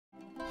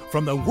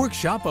From the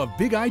workshop of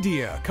Big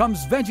Idea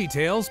comes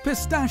VeggieTales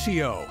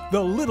Pistachio, the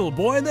little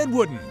boy that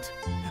wouldn't.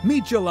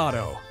 Meet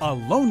Gelato, a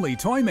lonely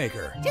toy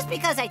maker. Just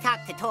because I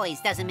talk to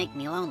toys doesn't make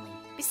me lonely.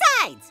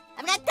 Besides,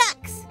 I've got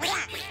ducks.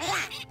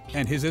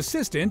 And his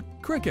assistant,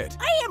 Cricket.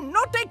 I am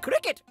not a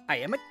cricket. I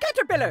am a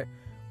caterpillar.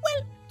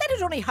 Well, that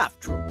is only half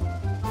true.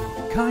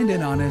 Kind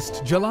and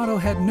honest, Gelato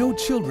had no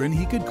children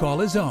he could call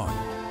his own.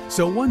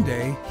 So one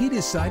day, he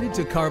decided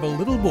to carve a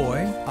little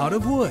boy out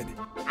of wood.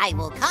 I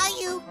will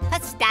call you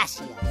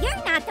Pistachio.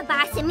 You're not the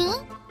boss of me.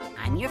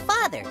 I'm your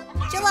father,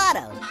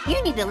 Gelato.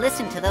 You need to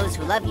listen to those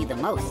who love you the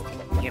most,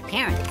 your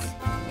parents.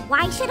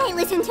 Why should I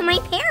listen to my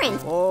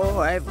parents? Oh,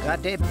 I've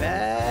got a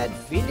bad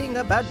feeling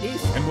about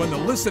this. And when the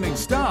listening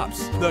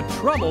stops, the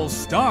trouble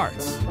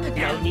starts.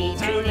 No need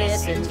to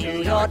listen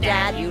to your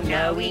dad, you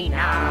know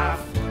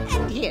enough.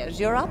 And here's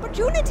your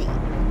opportunity.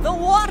 The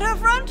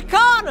Waterfront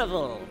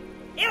Carnival.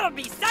 It'll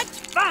be such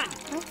fun.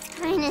 That's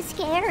kind of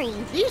scary.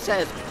 This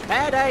has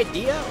bad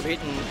idea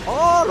written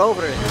all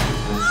over it.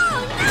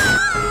 Oh, no!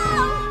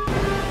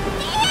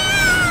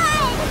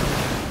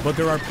 Dad! But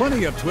there are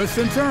plenty of twists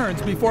and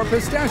turns before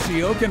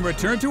Pistachio can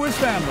return to his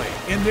family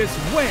in this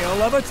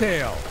whale of a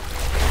tale.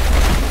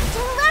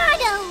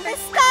 Gelato!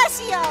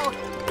 Pistachio!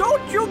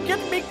 Don't you get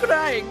me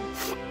crying.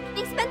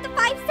 I spent the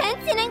 5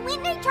 cents and I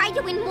went and I tried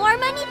to win more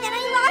money, then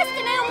I lost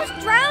and I almost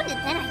drowned, and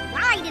then I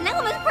lied and I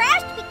almost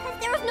crashed because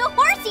there was no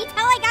horsey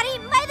till I got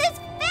eaten by this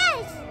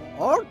fish.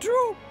 All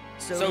true.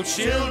 So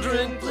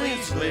children,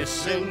 please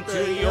listen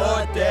to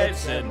your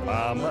dads and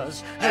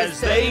mamas as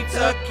they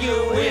tuck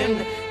you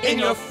in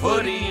your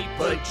footy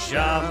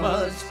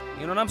pajamas.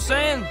 You know what I'm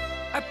saying?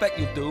 I bet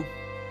you do.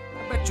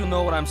 I bet you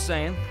know what I'm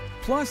saying.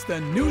 Plus the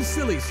new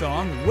silly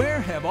song,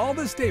 Where Have All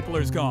the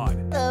Staplers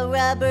Gone? The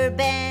rubber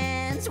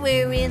bands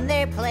were in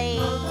their place.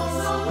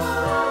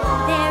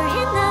 They're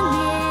in the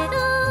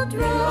middle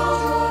drawer.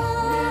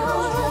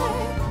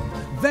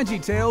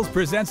 VeggieTales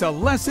presents a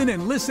lesson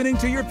in listening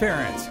to your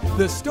parents.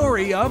 The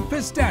story of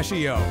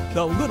Pistachio,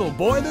 the little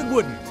boy that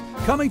wouldn't.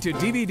 Coming to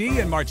DVD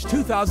in March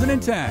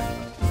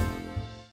 2010.